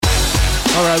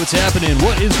All right, what's happening?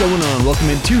 What is going on? Welcome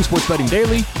into Sports Betting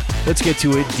Daily. Let's get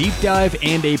to it. Deep dive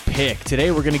and a pick.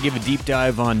 Today we're going to give a deep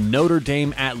dive on Notre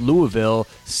Dame at Louisville,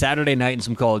 Saturday night in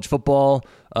some college football.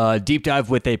 Deep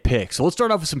dive with a pick. So let's start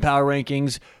off with some power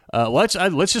rankings. Let's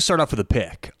just start off with a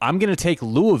pick. I'm going to take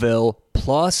Louisville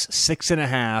plus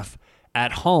 6.5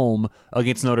 at home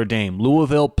against Notre Dame.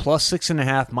 Louisville plus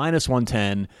 6.5, minus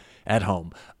 110 at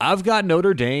home. I've got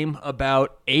Notre Dame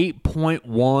about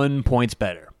 8.1 points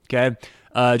better. Okay.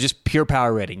 Just pure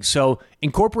power rating. So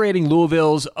incorporating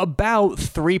Louisville's about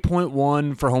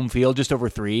 3.1 for home field, just over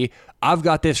 3. I've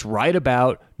got this right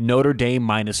about Notre Dame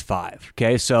minus 5.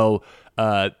 Okay, so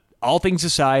all things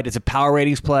aside, it's a power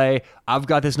ratings play. I've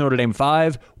got this Notre Dame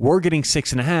 5. We're getting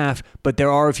 6.5, but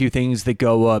there are a few things that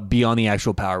go beyond the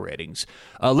actual power ratings.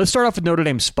 Let's start off with Notre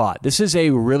Dame's spot. This is a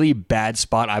really bad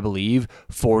spot, I believe,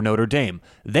 for Notre Dame.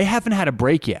 They haven't had a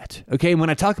break yet. Okay,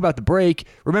 when I talk about the break,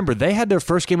 remember, they had their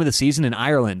first game of the season in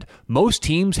Ireland. Most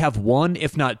teams have one,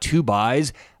 if not two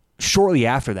buys shortly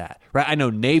after that, right? I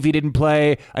know Navy didn't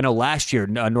play. I know last year,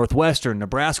 Northwestern,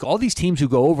 Nebraska, all these teams who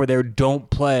go over there don't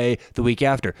play the week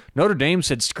after. Notre Dame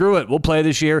said, screw it, we'll play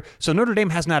this year. So Notre Dame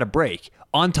hasn't had a break.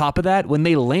 On top of that, when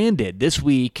they landed this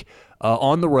week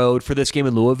on the road for this game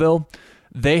in Louisville,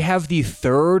 they have the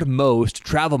third most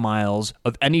travel miles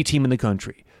of any team in the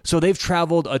country. So they've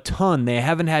traveled a ton. They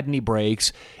haven't had any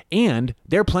breaks, and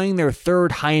they're playing their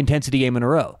third high-intensity game in a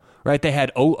row, right? They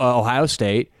had Ohio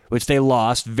State, which they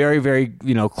lost. Very, very,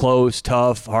 close,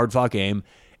 tough, hard-fought game.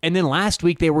 And then last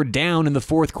week they were down in the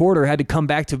fourth quarter, had to come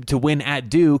back to win at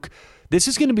Duke. This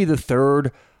is going to be the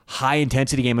third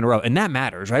high-intensity game in a row, and that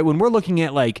matters, right? When we're looking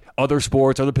at like other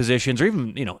sports, other positions, or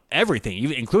even everything,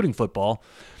 even including football,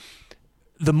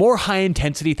 the more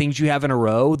high-intensity things you have in a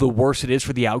row, the worse it is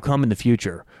for the outcome in the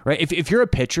future, right? If you're a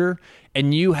pitcher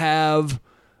and you have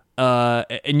a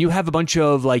bunch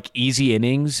of like easy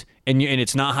innings and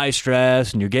it's not high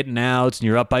stress and you're getting outs and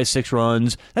you're up by 6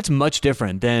 runs, that's much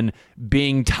different than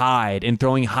being tied and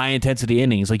throwing high intensity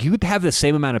innings. Like you could have the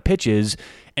same amount of pitches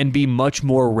and be much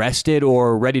more rested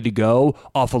or ready to go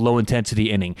off a low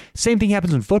intensity inning. Same thing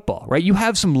happens in football, right? You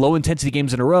have some low intensity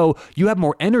games in a row, you have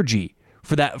more energy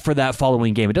for that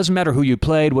following game. It doesn't matter who you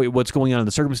played, what's going on in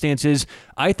the circumstances.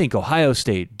 I think Ohio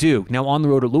State, Duke, now on the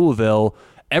road at Louisville,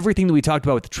 everything that we talked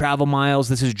about with the travel miles,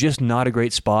 this is just not a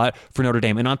great spot for Notre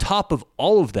Dame. And on top of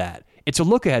all of that, it's a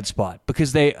look-ahead spot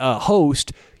because they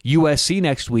host USC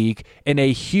next week in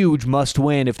a huge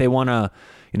must-win if they want to,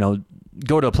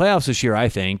 go to the playoffs this year, I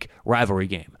think, rivalry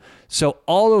game. So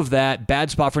all of that, bad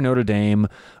spot for Notre Dame.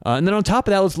 And then on top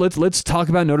of that, let's talk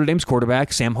about Notre Dame's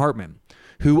quarterback, Sam Hartman,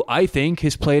 who I think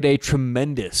has played a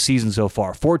tremendous season so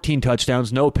far. 14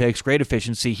 touchdowns, no picks, great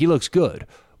efficiency. He looks good.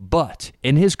 But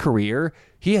in his career,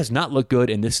 he has not looked good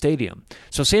in this stadium.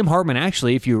 So Sam Hartman,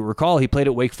 actually, if you recall, he played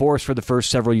at Wake Forest for the first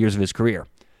several years of his career.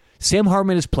 Sam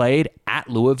Hartman has played at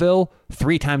Louisville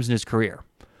 3 times in his career.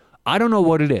 I don't know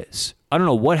what it is. I don't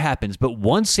know what happens, but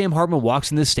once Sam Hartman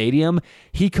walks in this stadium,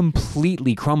 he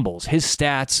completely crumbles. His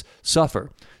stats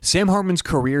suffer. Sam Hartman's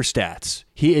career stats,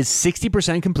 he is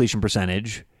 60% completion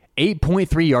percentage,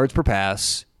 8.3 yards per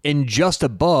pass, and just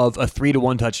above a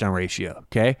 3-to-1 touchdown ratio,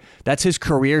 okay? That's his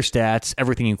career stats,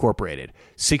 everything incorporated.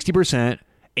 60%,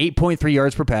 8.3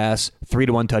 yards per pass,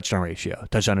 3-to-1 touchdown ratio,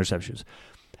 touchdown interceptions.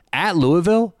 At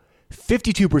Louisville,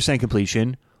 52%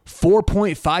 completion,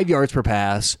 4.5 yards per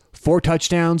pass, 4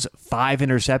 touchdowns, 5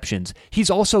 interceptions.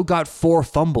 He's also got 4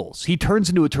 fumbles. He turns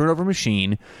into a turnover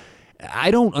machine.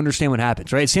 I don't understand what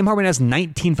happens, right? Sam Hartman has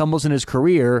 19 fumbles in his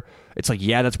career. It's like,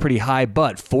 yeah, that's pretty high,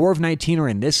 but 4 of 19 are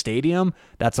in this stadium.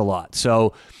 That's a lot.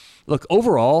 So, look,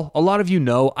 overall, a lot of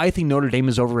I think Notre Dame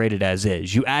is overrated as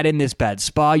is. You add in this bad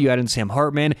spot, you add in Sam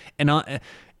Hartman,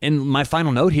 and my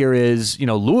final note here is,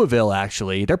 Louisville,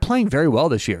 actually, they're playing very well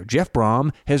this year. Jeff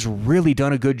Brom has really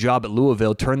done a good job at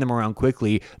Louisville, turned them around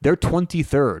quickly. They're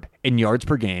 23rd in yards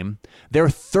per game. They're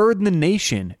 3rd in the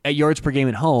nation at yards per game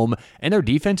at home, and their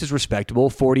defense is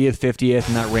respectable, 40th, 50th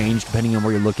in that range, depending on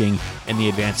where you're looking in the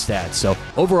advanced stats. So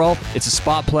overall, it's a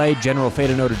spot play, general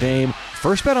fade of Notre Dame.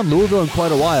 First bet on Louisville in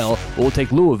quite a while, but we'll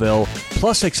take Louisville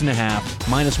plus 6.5,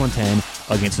 minus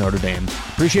 110 against Notre Dame.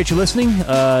 Appreciate you listening.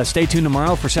 Stay tuned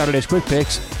tomorrow for Saturday's Quick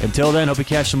Picks. Until then, hope you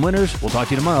catch some winners. We'll talk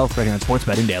to you tomorrow right here on Sports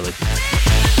Betting Daily.